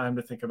take time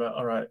to think about,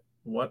 all right,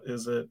 what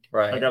is it?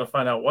 Right. I got to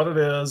find out what it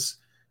is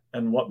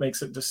and what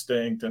makes it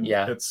distinct. And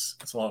it's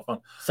a lot of fun.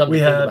 Something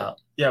to think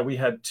about. Yeah, we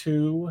had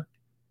 2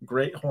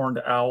 great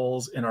horned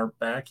owls in our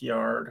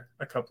backyard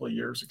a couple of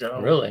years ago.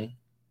 Really?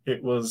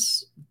 It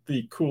was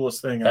the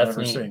coolest thing I've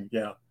ever seen.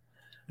 Yeah.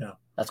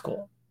 That's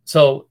cool.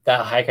 So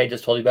that hike I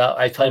just told you about,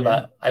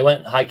 I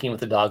went hiking with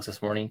the dogs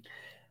this morning.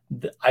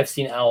 I've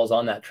seen owls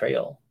on that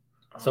trail.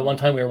 So one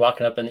time we were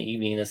walking up in the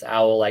evening, this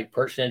owl like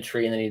perched in a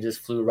tree, and then he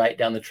just flew right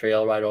down the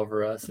trail right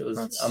over us. It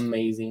was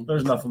amazing.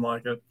 There's nothing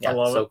like it. Yeah, I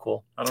love it. So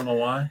cool. I don't know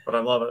why, but I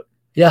love it.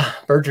 Yeah,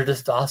 birds are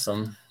just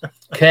awesome.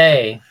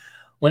 Okay.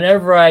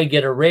 Whenever I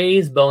get a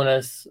raise,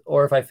 bonus,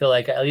 or if I feel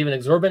like I leave an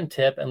exorbitant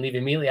tip and leave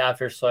immediately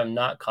after so I'm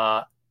not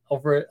caught,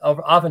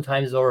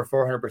 oftentimes over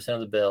 400% of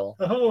the bill.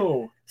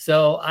 Oh.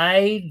 So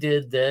I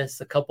did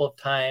this a couple of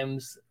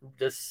times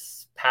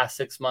this past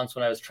 6 months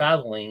when I was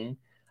traveling.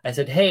 I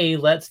said, hey,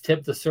 let's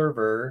tip the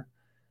server.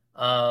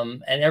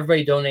 And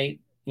everybody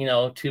donate,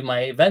 to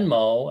my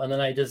Venmo. And then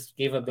I just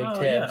gave a big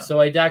tip. Yeah. So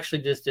I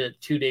actually just did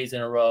it 2 days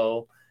in a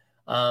row.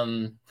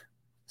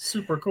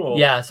 Super cool.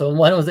 Yeah. So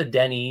one was at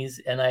Denny's,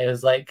 and I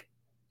was like,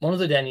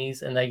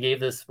 and I gave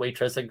this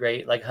waitress a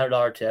great like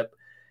 $100 tip.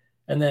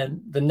 And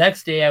then the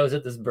next day I was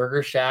at this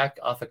burger shack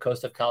off the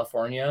coast of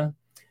California,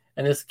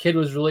 and this kid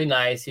was really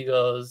nice. He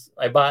goes,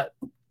 I bought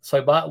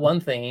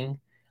one thing,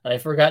 and I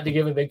forgot to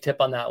give a big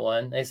tip on that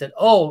one. And I said,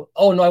 oh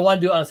no, I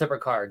want to do it on a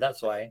separate card.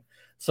 That's why.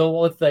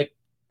 So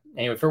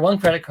anyway, for one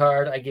credit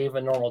card, I gave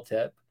a normal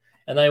tip,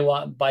 and then I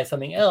want to buy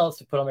something else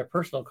to put on my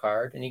personal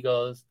card. And he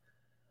goes,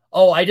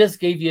 oh, I just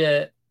gave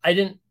you, I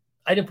didn't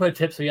put a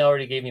tip, so you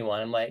already gave me one.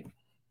 I'm like,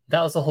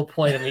 that was the whole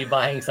point of me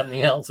buying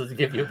something else, was to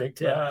give you a big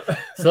tip.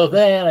 So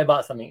then I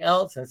bought something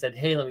else and said,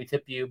 hey, let me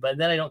tip you. But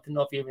then I don't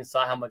know if he even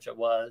saw how much it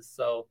was.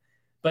 So,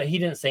 but he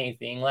didn't say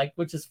anything,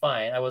 which is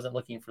fine. I wasn't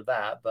looking for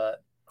that,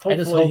 but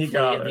hopefully at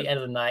the end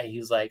of the night,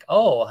 he's like,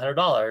 oh,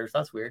 $100.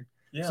 That's weird.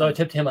 Yeah. So I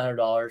tipped him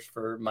 $100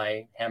 for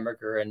my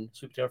hamburger and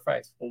sweet potato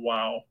fries.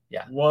 Wow.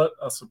 Yeah. What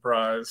a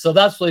surprise. So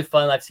that's really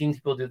fun. I've seen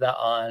people do that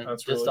on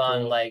that's just really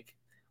on cool. like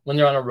when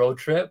they're on a road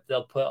trip,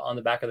 they'll put on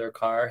the back of their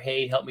car,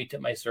 hey, help me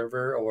tip my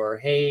server, or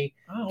hey,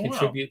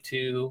 contribute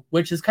to,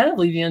 which is kind of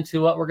leading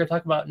into what we're going to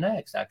talk about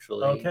next,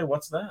 actually. Okay,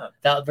 what's that?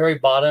 That very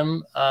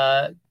bottom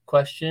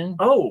question.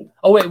 Oh,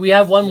 wait, we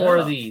have one more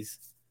of these.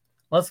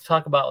 Let's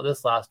talk about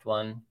this last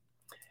one.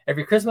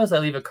 Every Christmas, I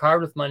leave a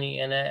card with money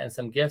in it and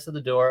some gifts at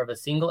the door of a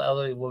single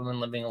elderly woman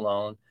living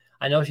alone.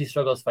 I know she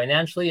struggles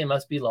financially and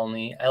must be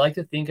lonely. I like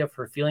to think of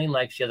her feeling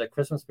like she has a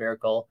Christmas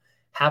miracle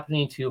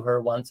happening to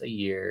her once a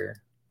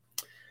year.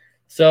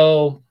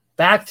 So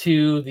back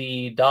to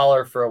the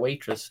dollar for a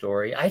waitress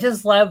story. I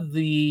just love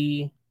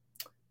the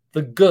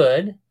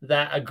good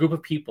that a group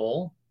of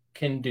people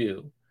can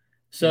do.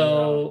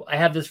 So I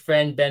have this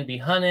friend, Ben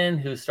Behunnen,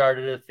 who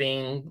started a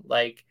thing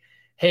like,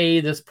 hey,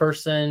 this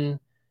person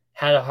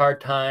had a hard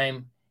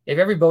time. If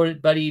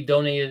everybody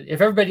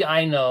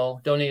I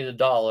know donated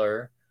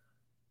 $1,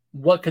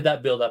 what could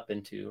that build up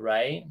into,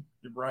 right?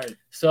 Right.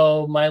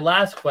 So my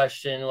last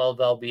question,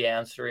 they'll be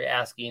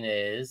asking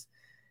is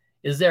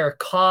there a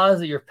cause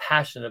that you're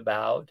passionate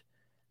about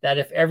that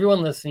if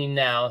everyone listening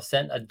now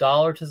sent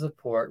 $1 to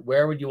support,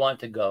 where would you want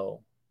to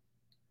go?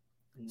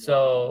 Wow.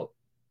 So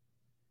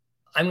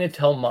I'm going to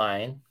tell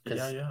mine.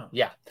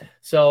 Yeah.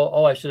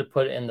 So, I should have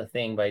put it in the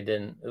thing, but I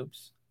didn't.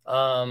 Oops.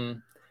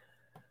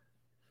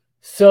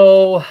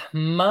 So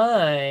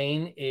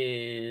mine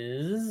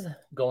is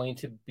going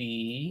to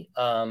be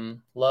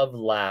Love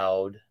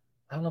Loud.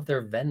 I don't know if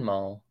they're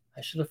Venmo.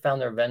 I should have found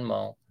their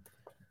Venmo.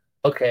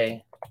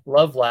 Okay,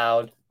 Love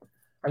Loud.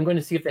 I'm going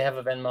to see if they have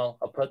a Venmo.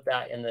 I'll put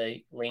that in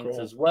the links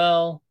as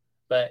well.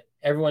 But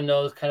everyone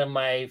knows kind of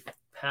my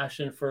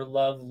passion for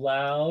Love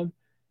Loud.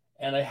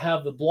 And I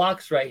have the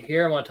blocks right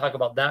here. I want to talk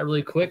about that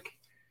really quick.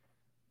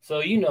 So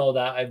you know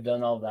that I've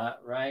done all that,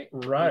 right?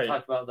 Right. We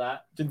talked about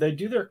that. Did they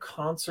do their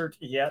concert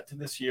yet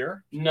this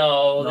year?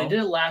 No, they did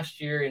it last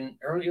year.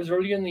 It was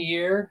early in the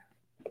year.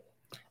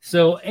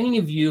 So any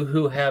of you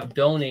who have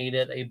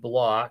donated a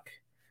block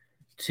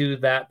to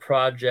that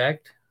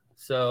project,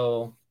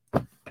 so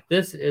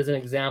this is an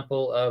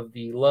example of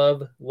the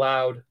Love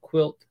Loud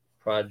Quilt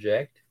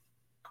project.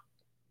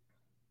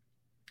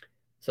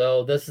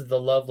 So this is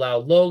the Love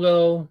Loud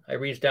logo. I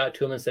reached out to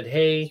them and said,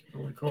 hey,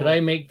 really cool. Could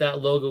I make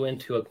that logo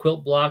into a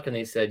quilt block? And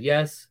they said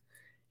yes.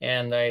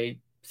 And I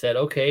said,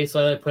 okay.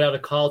 So I put out a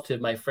call to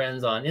my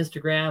friends on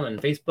Instagram and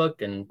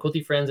Facebook and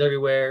Quilty friends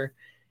everywhere.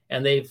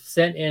 And they've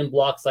sent in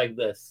blocks like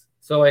this.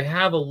 So I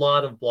have a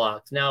lot of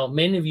blocks. Now,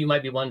 many of you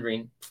might be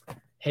wondering,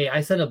 hey,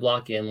 I sent a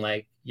block in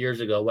like years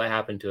ago. What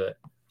happened to it?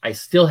 I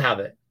still have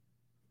it,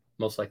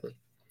 most likely.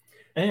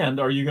 And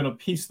are you going to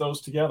piece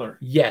those together?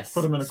 Yes.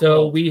 Put them in a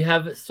quilt. We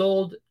have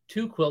sold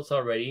 2 quilts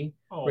already,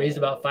 raised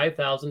about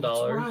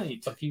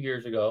 $5,000 a few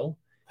years ago.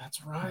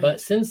 That's right. But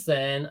since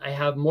then, I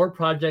have more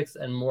projects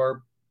and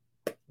more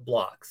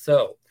blocks.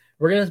 So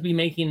we're going to be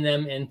making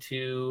them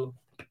into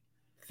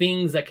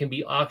things that can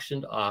be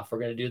auctioned off. We're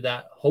going to do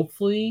that.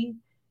 Hopefully,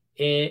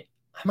 I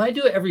might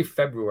do it every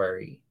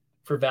February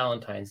for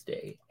Valentine's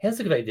Day. Hey, that's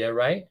a good idea,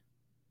 right?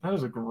 That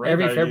is a great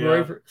idea.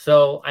 February.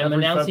 So I'm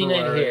announcing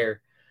it here.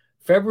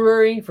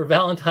 February for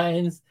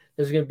Valentine's,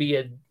 there's going to be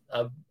a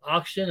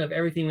auction of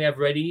everything we have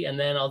ready, and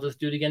then I'll just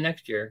do it again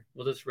next year.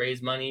 We'll just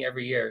raise money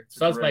every year.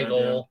 So that's my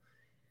goal.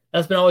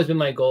 That's always been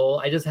my goal.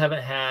 I just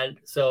haven't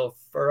had. So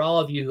for all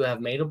of you who have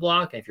made a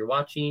block, and if you're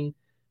watching,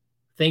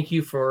 thank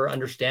you for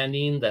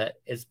understanding that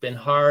it's been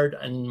hard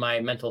on my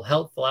mental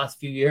health the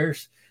last few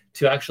years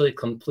to actually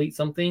complete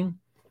something.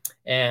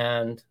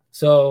 And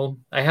so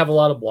I have a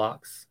lot of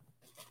blocks.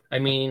 I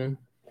mean,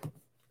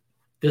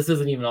 this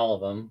isn't even all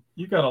of them.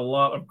 You got a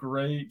lot of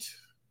great.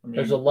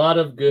 There's a lot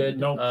of good.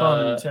 No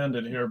pun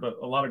intended here, but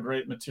a lot of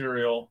great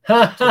material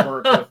to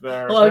work with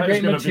there. A lot of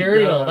great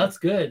material. That's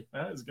good.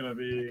 That is going to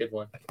be a good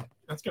one.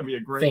 That's going to be a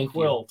great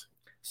quilt.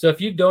 So if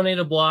you donate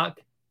a block,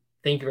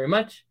 thank you very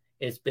much.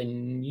 It's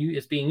being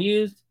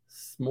used.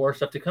 More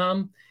stuff to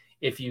come.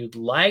 If you'd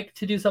like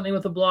to do something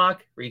with a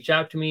block, reach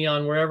out to me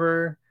on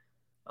wherever,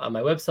 on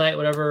my website,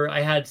 whatever.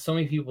 I had so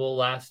many people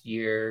last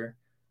year.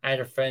 I had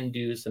a friend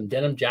do some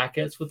denim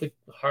jackets with a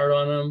heart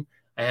on them.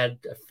 I had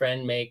a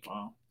friend make,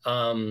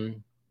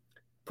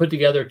 put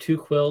together 2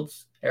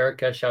 quilts.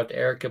 Erica, shout out to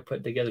Erica,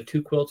 put together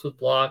 2 quilts with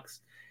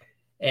blocks.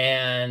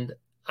 And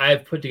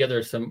I've put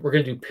together we're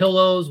going to do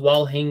pillows,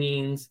 wall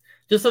hangings,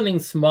 just something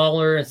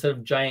smaller instead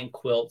of giant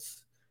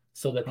quilts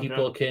so that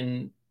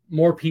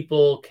more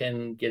people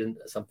can get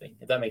into something,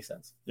 if that makes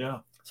sense. Yeah.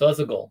 So that's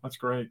the goal. That's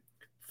great.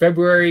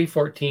 February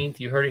 14th,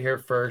 you heard it here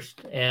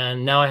first,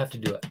 and now I have to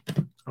do it.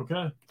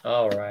 Okay.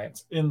 All right.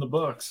 It's in the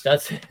books.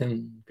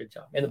 Good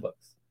job. In the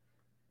books.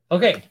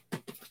 Okay.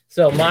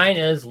 So mine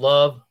is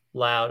Love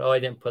Loud. Oh, I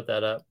didn't put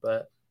that up,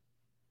 but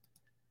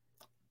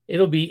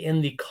it'll be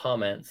in the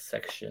comments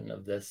section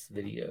of this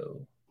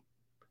video.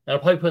 And I'll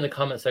probably put in the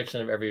comment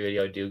section of every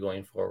video I do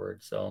going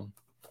forward. So,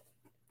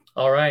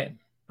 all right.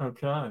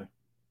 Okay.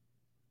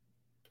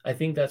 I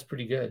think that's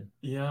pretty good.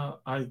 Yeah.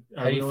 How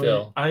do you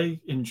feel? I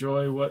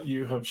enjoy what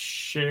you have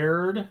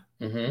shared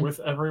with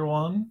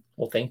everyone.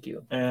 Well, thank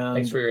you. And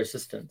thanks for your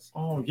assistance.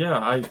 Oh,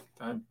 yeah.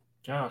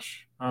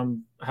 Gosh,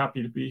 I'm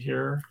happy to be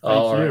here.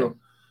 All Thank right. you.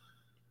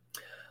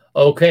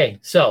 Okay,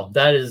 so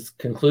that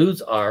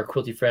concludes our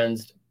Quilty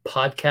Friends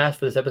podcast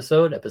for this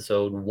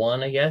episode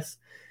 1, I guess.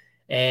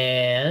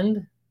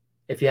 And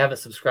if you haven't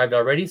subscribed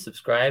already,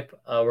 subscribe.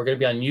 We're going to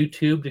be on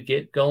YouTube to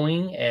get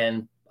going,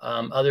 and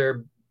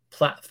other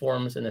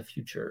platforms in the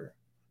future.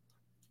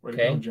 Way to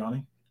go,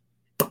 Johnny.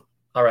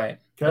 All right.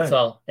 Okay. That's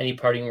all. Any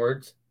parting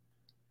words?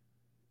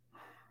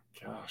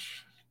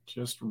 Gosh,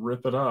 just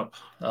rip it up.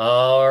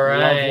 All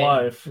right.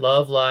 Love life.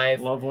 Love life.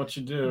 Love what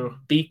you do.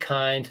 Be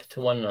kind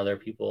to one another,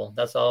 people.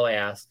 That's all I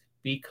ask.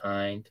 Be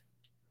kind.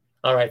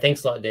 All right.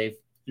 Thanks a lot, Dave.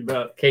 You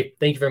bet. Okay.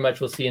 Thank you very much.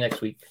 We'll see you next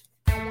week.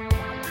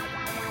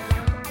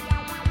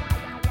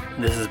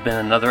 This has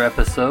been another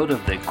episode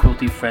of the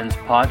Quilty Friends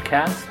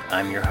podcast.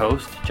 I'm your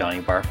host,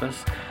 Johnny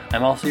Barfuss.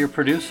 I'm also your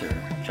producer,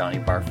 Johnny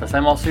Barfuss.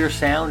 I'm also your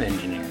sound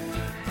engineer.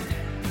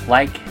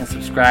 Like and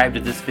subscribe to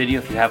this video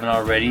if you haven't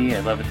already.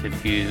 I'd love it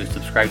if you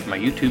subscribe to my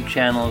YouTube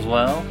channel as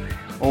well,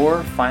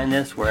 or find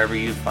this wherever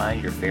you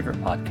find your favorite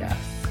podcasts.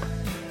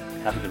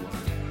 Have a good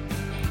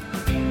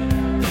one.